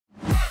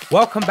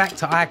Welcome back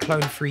to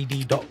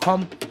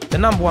iClone3D.com, the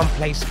 #1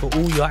 place for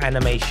all your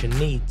animation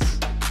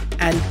needs.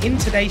 And in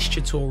today's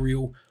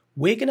tutorial,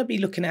 we're going to be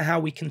looking at how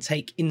we can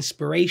take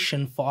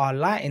inspiration for our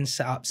lighting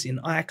setups in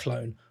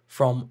iClone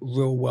from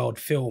real world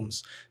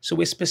films. So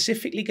we're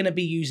specifically going to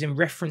be using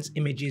reference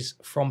images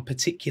from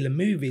particular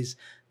movies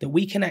that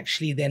we can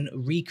actually then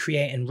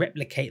recreate and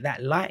replicate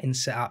that lighting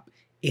setup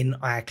in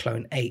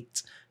iClone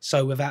 8.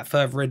 So without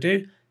further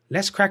ado,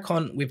 let's crack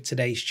on with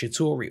today's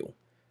tutorial.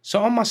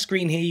 So on my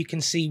screen here, you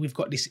can see we've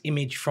got this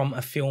image from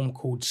a film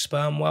called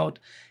Sperm World.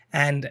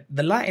 And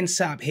the lighting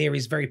setup here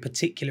is very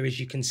particular. As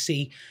you can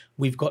see,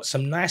 we've got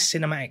some nice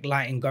cinematic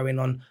lighting going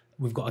on.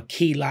 We've got a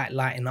key light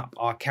lighting up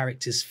our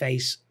character's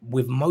face,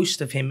 with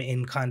most of him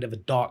in kind of a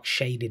dark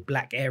shaded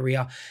black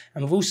area.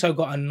 And we've also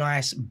got a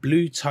nice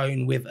blue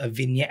tone with a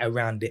vignette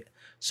around it.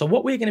 So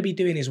what we're going to be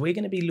doing is we're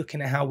going to be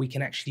looking at how we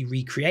can actually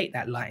recreate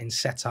that lighting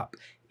setup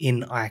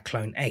in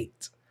iClone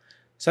 8.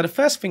 So the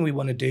first thing we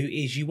want to do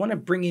is you want to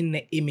bring in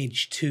the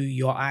image to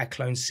your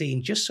iClone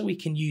scene just so we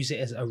can use it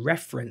as a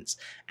reference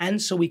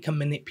and so we can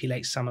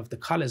manipulate some of the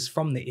colors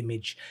from the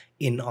image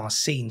in our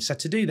scene. So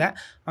to do that,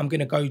 I'm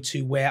going to go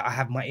to where I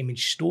have my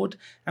image stored.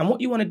 And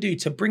what you want to do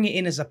to bring it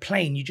in as a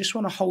plane, you just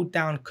want to hold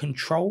down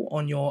Control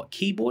on your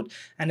keyboard,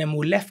 and then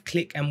we'll left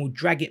click and we'll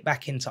drag it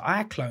back into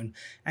iClone.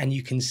 And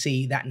you can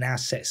see that now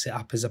sets it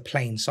up as a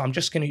plane. So I'm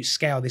just going to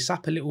scale this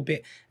up a little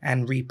bit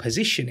and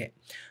reposition it.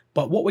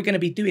 But what we're going to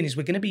be doing is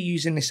we're going to be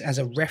using this as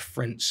a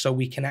reference so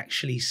we can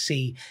actually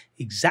see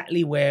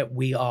exactly where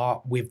we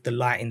are with the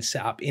lighting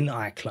setup in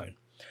iClone.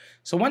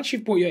 So once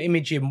you've brought your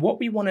image in, what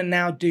we want to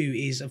now do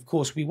is, of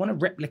course, we want to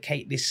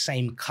replicate this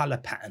same color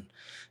pattern.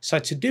 So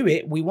to do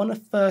it, we want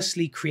to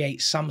firstly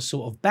create some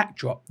sort of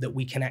backdrop that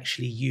we can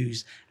actually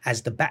use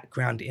as the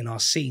background in our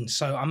scene.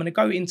 So I'm going to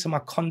go into my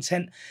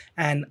content,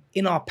 and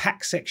in our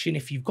pack section,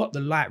 if you've got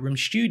the Lightroom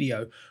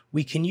Studio,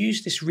 we can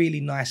use this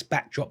really nice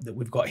backdrop that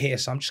we've got here.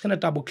 So I'm just going to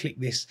double click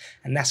this,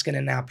 and that's going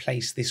to now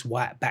place this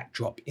white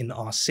backdrop in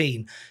our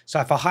scene. So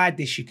if I hide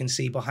this, you can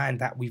see behind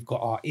that we've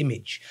got our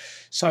image.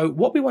 So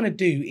what we want to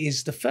do is,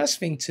 the first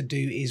thing to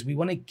do is we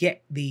want to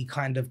get the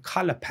kind of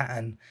color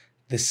pattern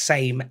the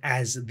same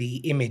as the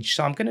image.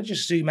 So I'm going to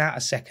just zoom out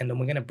a second, and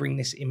we're going to bring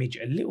this image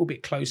a little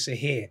bit closer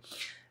here.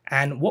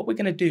 And what we're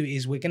going to do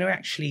is we're going to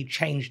actually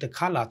change the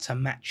color to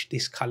match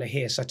this color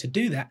here. So to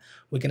do that,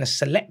 we're going to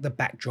select the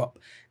backdrop.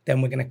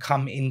 Then we're going to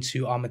come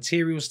into our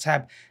materials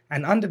tab,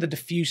 and under the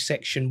diffuse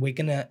section, we're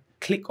going to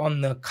click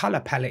on the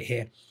color palette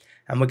here,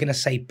 and we're going to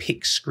say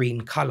pick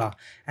screen color.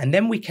 And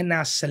then we can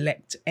now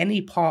select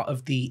any part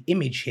of the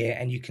image here,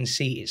 and you can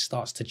see it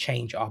starts to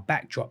change our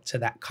backdrop to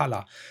that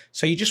color.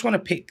 So you just want to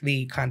pick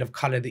the kind of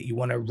color that you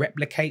want to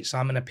replicate. So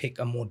I'm going to pick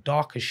a more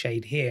darker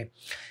shade here,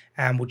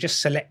 and we'll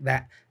just select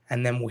that,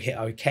 and then we'll hit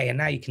OK. And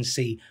now you can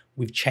see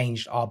we've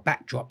changed our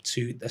backdrop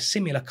to a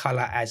similar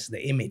color as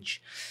the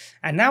image.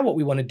 And now what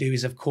we want to do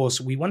is, of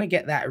course, we want to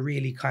get that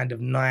really kind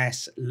of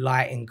nice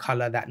lighting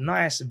color, that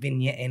nice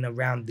vignette in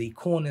around the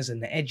corners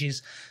and the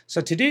edges. So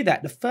to do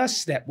that, the first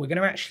step, we're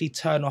going to actually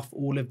turn off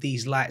all of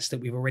these lights that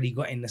we've already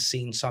got in the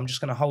scene. So I'm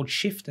just going to hold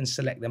Shift and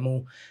select them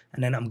all,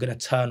 and then I'm going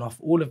to turn off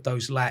all of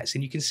those lights.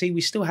 And you can see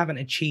we still haven't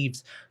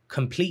achieved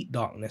complete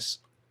darkness.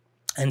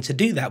 And to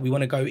do that, we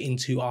want to go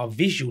into our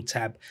visual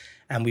tab,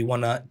 and we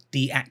want to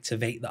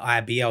deactivate the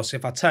IBL. So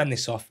if I turn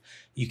this off,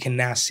 you can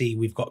now see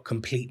we've got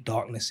complete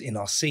darkness in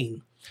our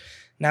scene.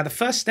 Now, the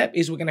first step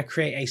is we're going to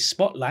create a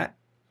spotlight.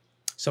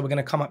 So we're going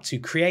to come up to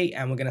create,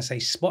 and we're going to say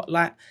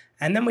spotlight,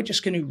 and then we're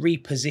just going to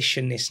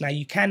reposition this. Now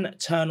you can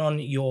turn on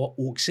your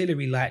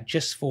auxiliary light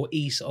just for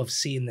ease of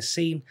seeing the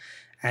scene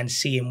and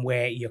seeing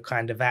where you're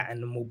kind of at,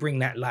 and then we'll bring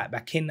that light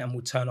back in and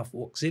we'll turn off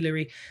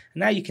auxiliary. And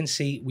now you can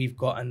see we've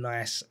got a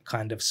nice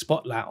kind of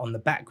spotlight on the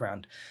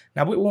background.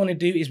 Now what we want to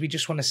do is we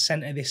just want to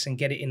center this and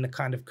get it in the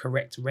kind of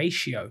correct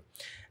ratio.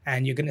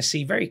 And you're going to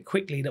see very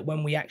quickly that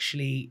when we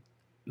actually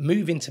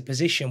move into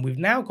position, we've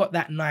now got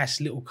that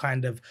nice little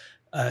kind of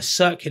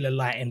circular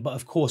lighting, but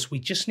of course we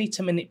just need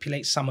to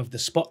manipulate some of the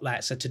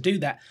spotlight. So to do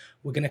that,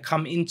 we're going to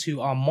come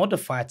into our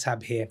modify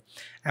tab here,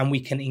 and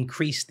we can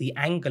increase the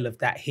angle of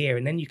that here,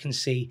 and then you can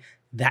see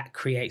that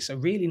creates a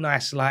really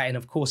nice light. And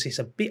of course it's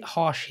a bit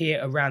harsh here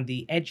around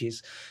the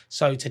edges.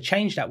 So to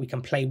change that, we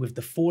can play with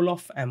the fall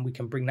off, and we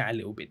can bring that a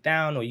little bit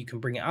down, or you can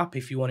bring it up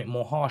if you want it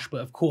more harsh.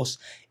 But of course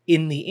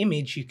in the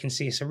image, you can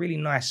see it's a really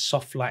nice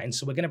soft lighting.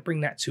 So we're going to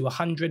bring that to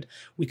 100.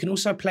 We can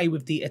also play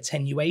with the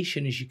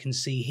attenuation, as you can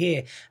see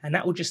here, and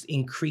that will just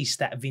increase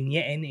that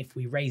vignette in. If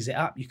we raise it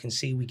up, you can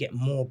see we get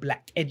more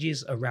black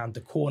edges around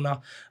the corner.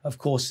 Of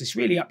course, it's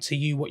really up to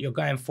you what you're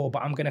going for,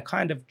 but I'm going to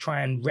kind of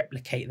try and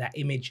replicate that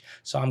image.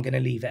 So I'm going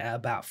to leave it at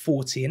about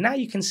 40. And now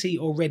you can see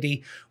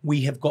already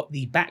we have got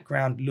the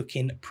background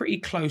looking pretty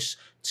close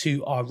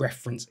to our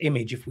reference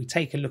image. If we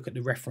take a look at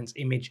the reference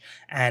image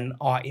and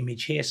our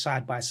image here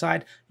side by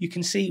side, you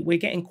can see we're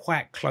getting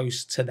quite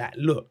close to that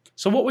look.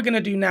 So what we're going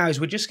to do now is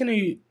we're just going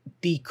to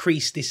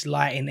decrease this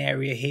lighting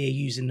area here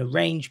using the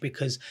range,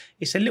 because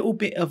it's a little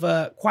bit of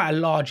quite a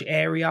large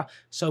area.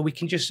 So we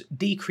can just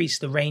decrease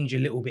the range a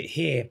little bit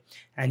here,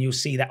 and you'll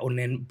see that will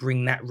then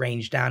bring that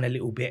range down a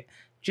little bit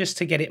just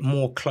to get it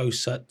more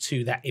closer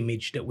to that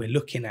image that we're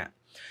looking at.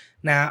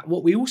 Now,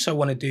 what we also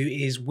want to do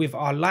is, with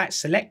our light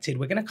selected,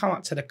 we're going to come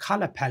up to the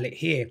color palette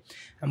here,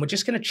 and we're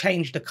just going to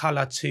change the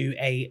color to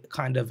a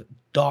kind of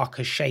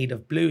darker shade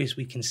of blue. As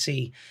we can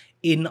see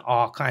in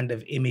our kind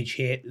of image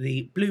here,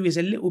 the blue is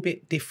a little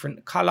bit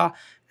different color,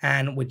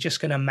 and we're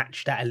just going to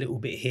match that a little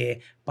bit here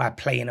by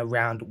playing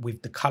around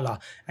with the color.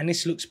 And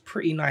this looks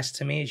pretty nice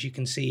to me, as you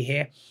can see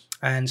here.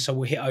 And so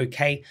we'll hit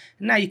OK.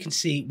 And now you can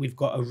see we've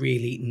got a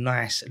really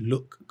nice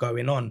look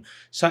going on.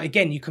 So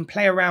again, you can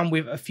play around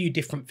with a few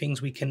different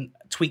things. We can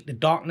tweak the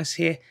darkness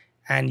here,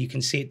 and you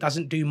can see it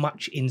doesn't do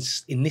much in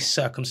this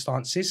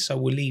circumstances, so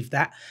we'll leave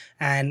that.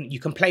 And you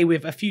can play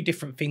with a few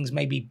different things,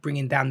 maybe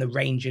bringing down the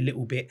range a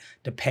little bit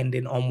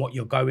depending on what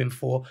you're going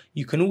for.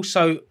 You can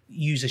also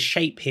use a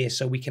shape here,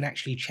 so we can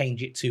actually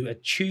change it to a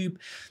tube,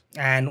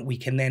 and we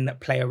can then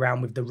play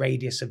around with the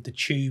radius of the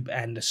tube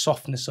and the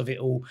softness of it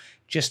all,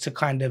 just to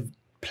kind of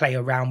play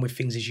around with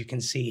things. As you can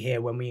see here,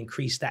 when we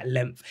increase that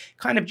length,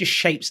 kind of just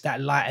shapes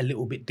that light a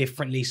little bit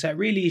differently. So it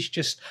really is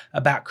just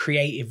about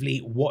creatively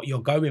what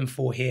you're going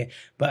for here.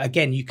 But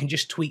again, you can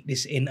just tweak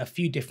this in a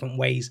few different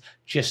ways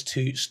just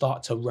to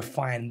start to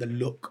refine the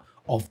look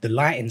of the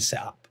lighting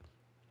setup.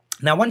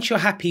 Now, once you're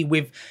happy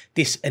with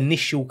this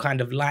initial kind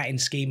of lighting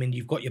scheme and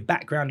you've got your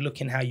background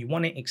looking how you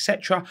want it,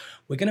 etc.,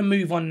 we're going to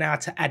move on now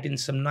to adding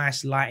some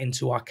nice lighting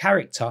to our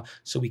character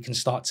so we can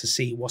start to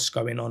see what's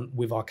going on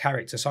with our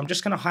character. So I'm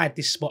just going to hide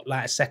this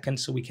spotlight a second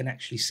so we can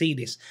actually see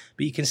this.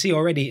 But you can see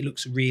already it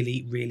looks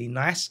really, really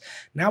nice.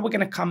 Now we're going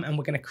to come and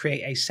we're going to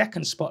create a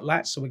second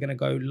spotlight. So we're going to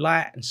go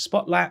light and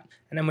spotlight,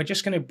 and then we're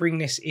just going to bring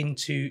this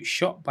into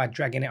shot by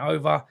dragging it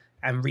over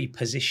and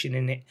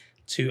repositioning it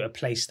to a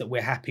place that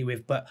we're happy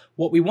with. But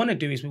what we want to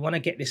do is we want to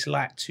get this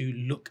light to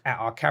look at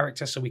our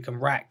character, so we can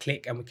right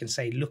click and we can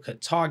say look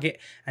at target,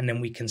 and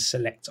then we can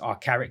select our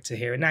character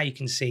here. And now you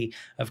can see,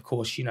 of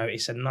course, you know,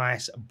 it's a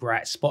nice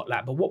bright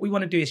spotlight. But what we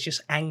want to do is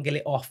just angle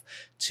it off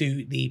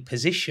to the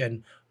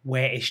position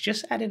where it's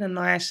just adding a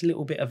nice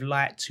little bit of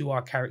light to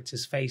our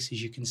character's face,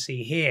 as you can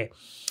see here.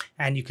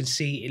 And you can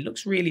see it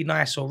looks really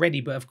nice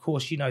already, but of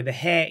course, you know, the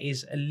hair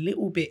is a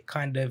little bit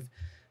kind of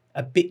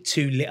a bit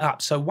too lit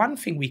up. So one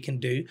thing we can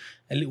do,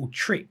 a little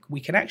trick,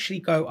 we can actually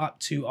go up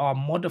to our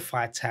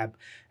modify tab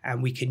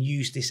and we can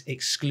use this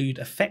exclude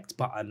effect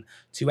button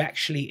to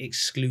actually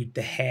exclude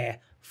the hair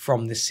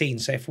from the scene.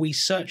 So if we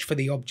search for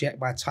the object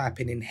by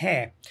typing in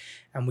hair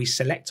and we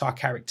select our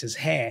character's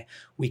hair,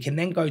 we can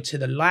then go to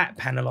the light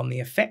panel on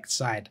the effect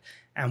side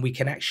and we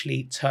can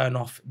actually turn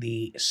off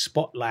the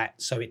spotlight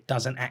so it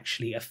doesn't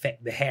actually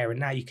affect the hair. And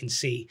now you can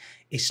see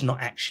it's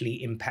not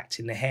actually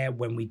impacting the hair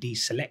when we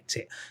deselect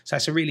it. So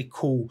it's a really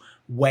cool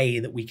way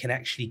that we can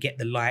actually get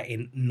the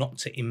lighting not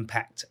to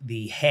impact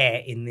the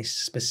hair in this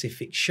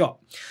specific shot.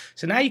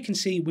 So now you can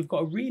see we've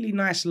got a really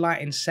nice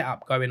lighting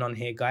setup going on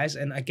here, guys.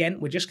 And again,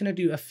 we're just going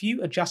to do a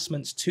few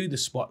adjustments to the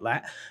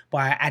spotlight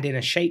by adding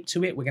a shape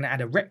to it. We're going to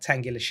add a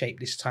rectangular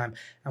shape this time,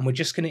 and we're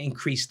just going to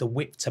increase the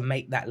width to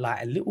make that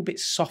light a little bit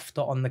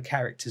softer on the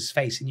character's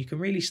face. And you can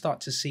really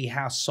start to see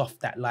how soft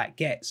that light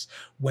gets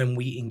when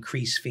we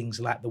increase things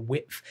like the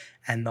width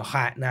and the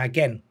height. Now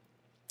again,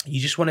 you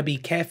just want to be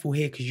careful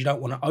here because you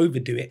don't want to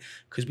overdo it,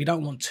 because we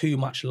don't want too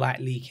much light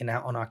leaking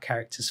out on our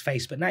character's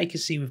face. But now you can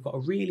see we've got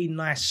a really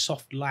nice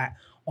soft light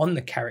on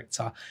the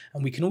character,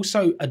 and we can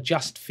also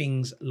adjust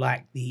things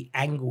like the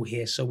angle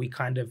here, so we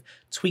kind of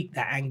tweak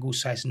that angle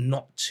so it's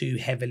not too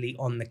heavily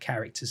on the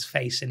character's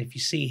face. And if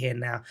you see here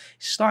now,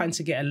 it's starting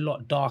to get a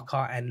lot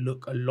darker and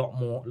look a lot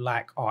more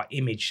like our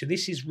image. So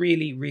this is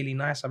really, really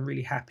nice. I'm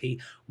really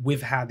happy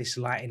with how this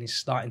lighting is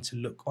starting to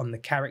look on the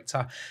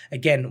character.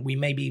 Again, we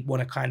maybe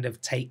want to kind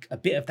of take a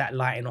bit of that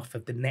lighting off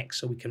of the neck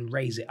so we can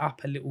raise it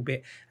up a little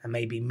bit and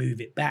maybe move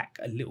it back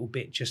a little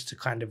bit just to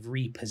kind of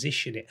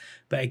reposition it.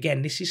 But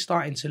again, this is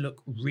starting to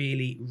look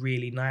really,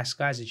 really nice,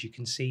 guys, as you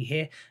can see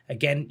here.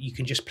 Again, you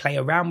can just play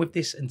around with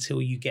this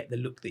until you get the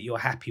look that you're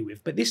happy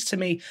with. But this to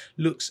me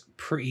looks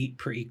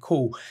pretty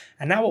cool.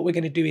 And now what we're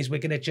going to do is we're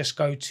going to just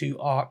go to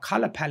our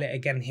color palette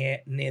again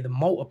here near the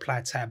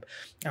multiply tab,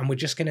 and we're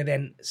just going to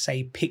then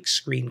say pick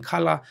screen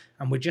color,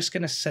 and we're just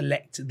going to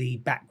select the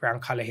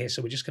background color here.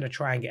 So we're just going to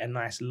try and get a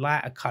nice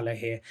lighter color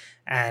here.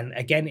 And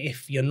again,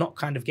 if you're not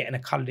kind of getting a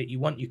color that you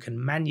want, you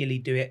can manually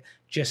do it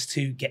just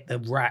to get the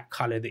right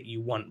color that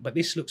you want. But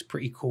this looks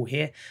pretty cool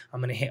here.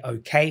 I'm going to hit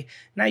OK.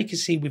 Now you can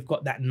see we've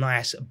got that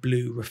nice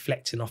blue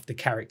reflecting off the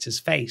character's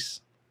face.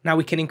 Now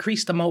we can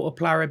increase the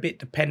multiplier a bit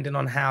depending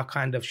on how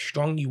kind of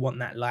strong you want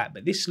that light,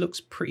 but this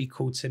looks pretty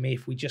cool to me.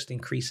 If we just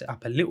increase it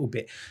up a little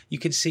bit, you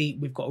can see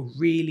we've got a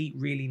really,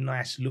 really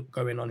nice look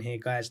going on here,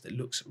 guys, that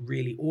looks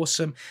really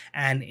awesome,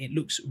 and it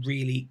looks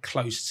really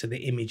close to the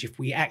image. If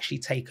we actually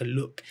take a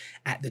look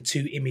at the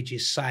two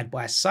images side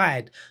by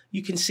side,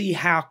 you can see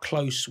how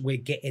close we're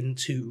getting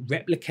to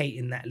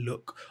replicating that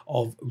look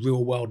of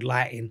real world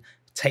lighting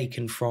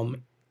taken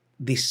from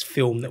this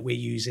film that we're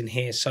using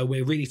here. So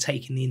we're really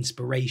taking the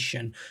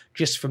inspiration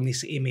just from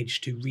this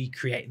image to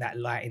recreate that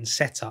lighting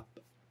setup.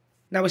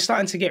 Now we're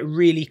starting to get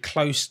really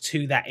close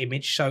to that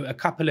image. So a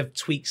couple of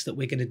tweaks that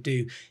we're going to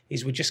do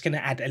is we're just going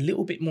to add a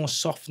little bit more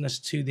softness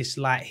to this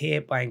light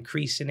here by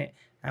increasing it.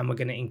 And we're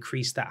going to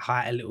increase that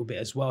height a little bit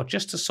as well,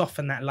 just to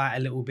soften that light a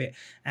little bit.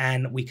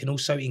 And we can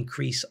also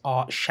increase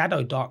our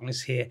shadow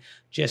darkness here,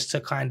 just to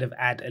kind of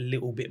add a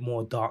little bit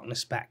more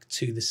darkness back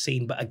to the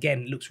scene. But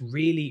again, it looks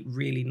really,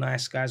 really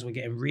nice, guys. We're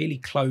getting really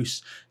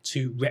close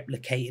to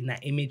replicating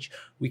that image.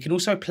 We can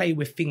also play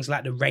with things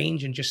like the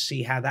range and just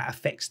see how that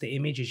affects the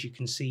image. As you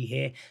can see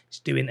here, it's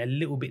doing a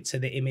little bit to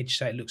the image,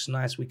 so it looks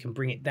nice. We can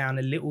bring it down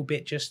a little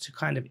bit just to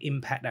kind of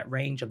impact that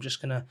range. I'm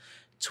just going to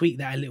tweak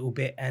that a little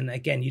bit. And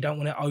again, you don't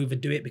want to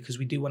overdo it because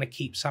we do want to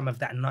keep some of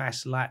that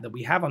nice light that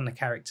we have on the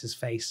character's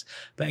face.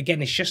 But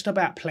again, it's just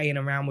about playing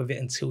around with it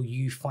until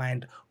you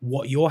find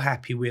what you're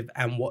happy with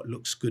and what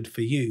looks good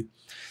for you.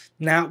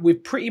 Now,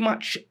 we've pretty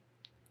much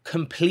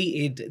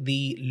completed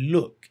the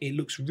look. It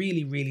looks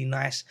really, really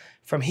nice.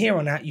 From here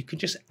on out, you can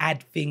just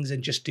add things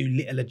and just do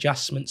little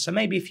adjustments. So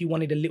maybe if you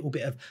wanted a little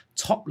bit of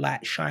top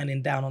light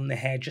shining down on the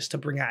hair just to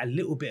bring out a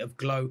little bit of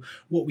glow,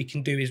 what we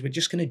can do is we're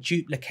just going to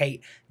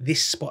duplicate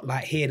this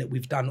spotlight here that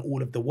we've done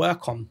all of the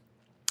work on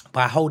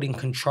by holding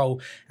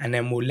control, and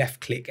then we'll left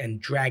click and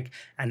drag,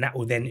 and that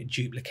will then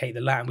duplicate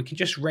the light. And we can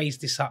just raise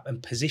this up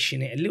and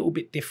position it a little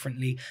bit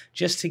differently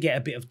just to get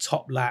a bit of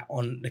top light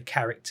on the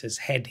character's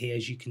head here.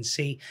 As you can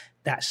see,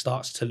 that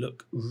starts to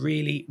look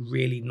really,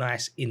 really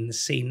nice in the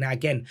scene. Now,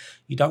 again,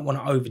 you don't want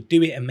to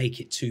overdo it and make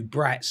it too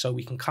bright. So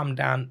we can come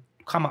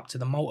up to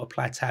the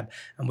multiply tab,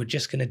 and we're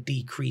just going to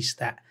decrease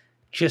that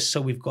just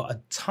so we've got a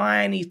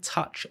tiny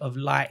touch of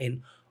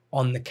lighting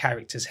on the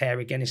character's hair.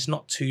 Again, it's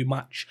not too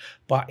much,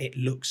 but it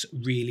looks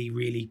really,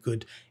 really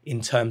good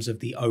in terms of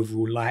the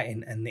overall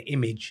lighting and the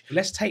image.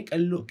 Let's take a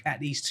look at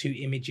these two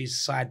images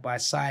side by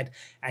side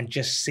and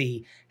just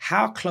see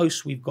how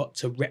close we've got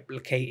to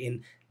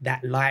replicating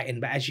that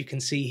lighting. But as you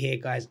can see here,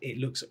 guys, it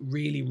looks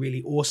really,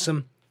 really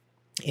awesome.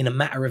 In a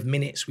matter of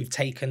minutes, we've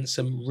taken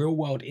some real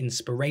world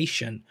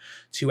inspiration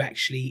to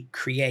actually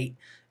create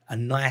a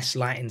nice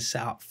lighting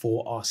setup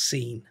for our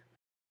scene.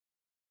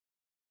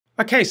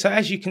 Okay, so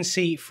as you can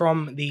see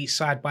from the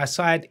side by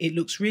side, it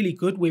looks really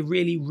good. We're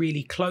really,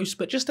 really close,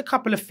 but just a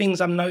couple of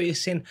things I'm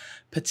noticing,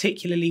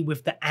 particularly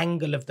with the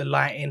angle of the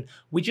lighting.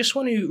 We just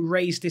want to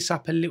raise this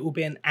up a little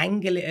bit and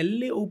angle it a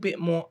little bit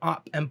more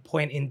up and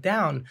pointing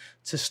down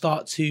to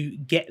start to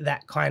get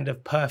that kind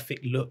of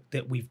perfect look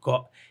that we've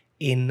got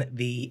in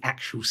the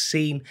actual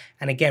scene.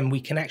 And again, we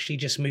can actually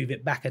just move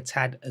it back a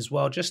tad as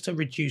well, just to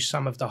reduce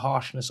some of the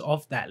harshness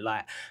of that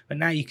light. But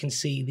now you can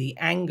see the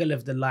angle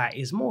of the light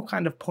is more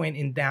kind of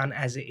pointing down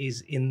as it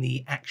is in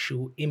the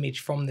actual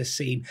image from the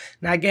scene.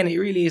 Now, again, it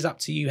really is up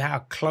to you how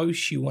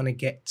close you want to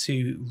get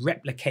to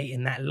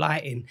replicating that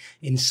lighting.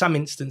 In some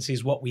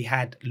instances, what we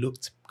had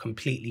looked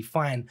completely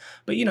fine,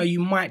 but you know, you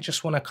might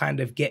just want to kind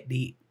of get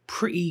the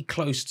pretty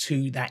close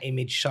to that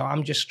image. So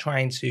I'm just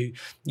trying to,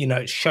 you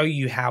know, show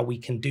you how we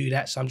can do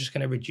that. So I'm just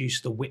going to reduce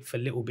the width a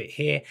little bit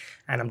here,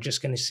 and I'm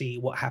just going to see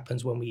what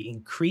happens when we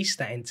increase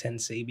that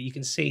intensity. But you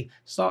can see it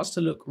starts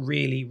to look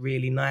really,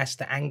 really nice.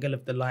 The angle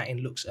of the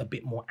lighting looks a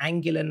bit more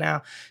angular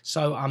now.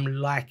 So I'm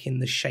liking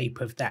the shape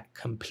of that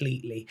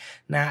completely.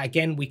 Now,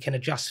 again, we can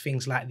adjust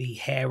things like the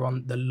hair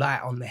on the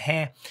light on the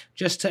hair,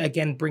 just to,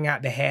 again, bring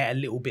out the hair a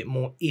little bit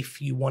more if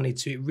you wanted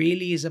to. It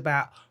really is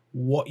about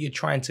what you're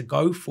trying to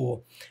go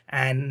for.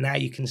 And now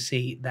you can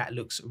see that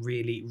looks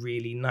really,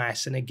 really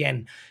nice. And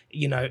again,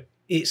 you know,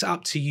 it's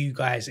up to you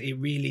guys. It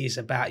really is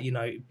about, you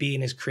know,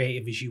 being as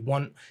creative as you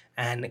want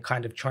and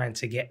kind of trying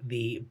to get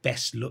the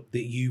best look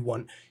that you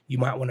want. You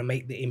might want to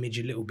make the image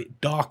a little bit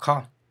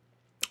darker,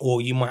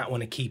 or you might want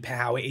to keep it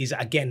how it is.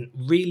 Again,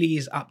 really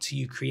is up to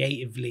you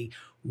creatively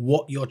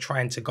what you're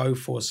trying to go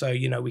for. So,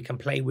 you know, we can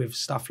play with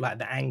stuff like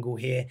the angle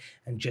here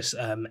and just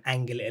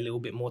angle it a little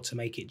bit more to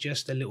make it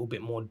just a little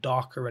bit more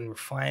darker and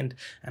refined.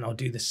 And I'll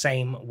do the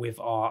same with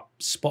our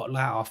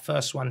spotlight, our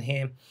first one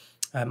here.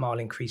 I'll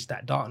increase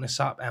that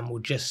darkness up, and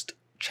we'll just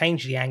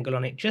change the angle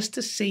on it just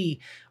to see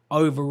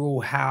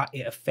overall how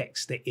it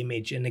affects the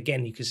image. And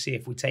again, you can see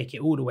if we take it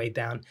all the way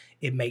down,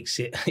 it makes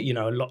it, you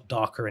know, a lot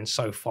darker and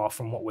so far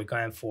from what we're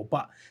going for.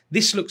 But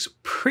this looks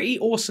pretty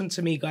awesome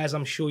to me, guys.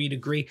 I'm sure you'd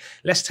agree.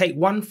 Let's take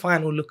one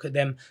final look at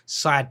them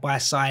side by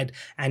side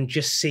and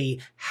just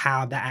see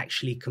how that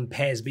actually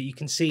compares. But you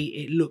can see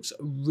it looks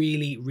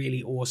really,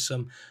 really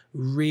awesome.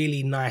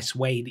 Really nice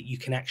way that you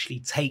can actually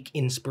take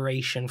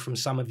inspiration from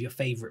some of your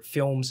favorite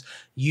films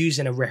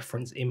using a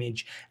reference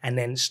image and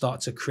then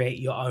start to create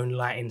your own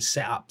lighting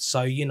setup.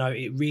 So, you know,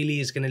 it really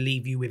is going to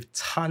leave you with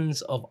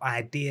tons of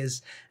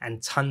ideas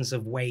and tons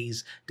of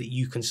ways that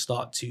you can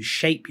start to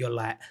shape your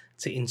light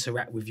to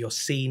interact with your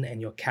scene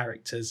and your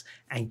characters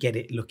and get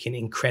it looking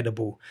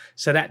incredible.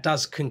 So that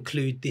does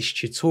conclude this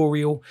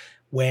tutorial,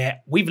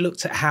 where we've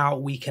looked at how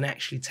we can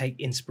actually take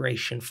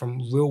inspiration from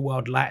real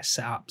world light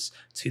setups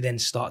to then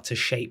start to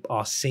shape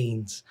our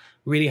scenes.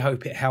 Really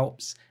hope it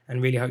helps,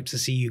 and really hope to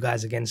see you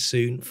guys again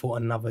soon for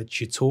another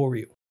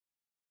tutorial.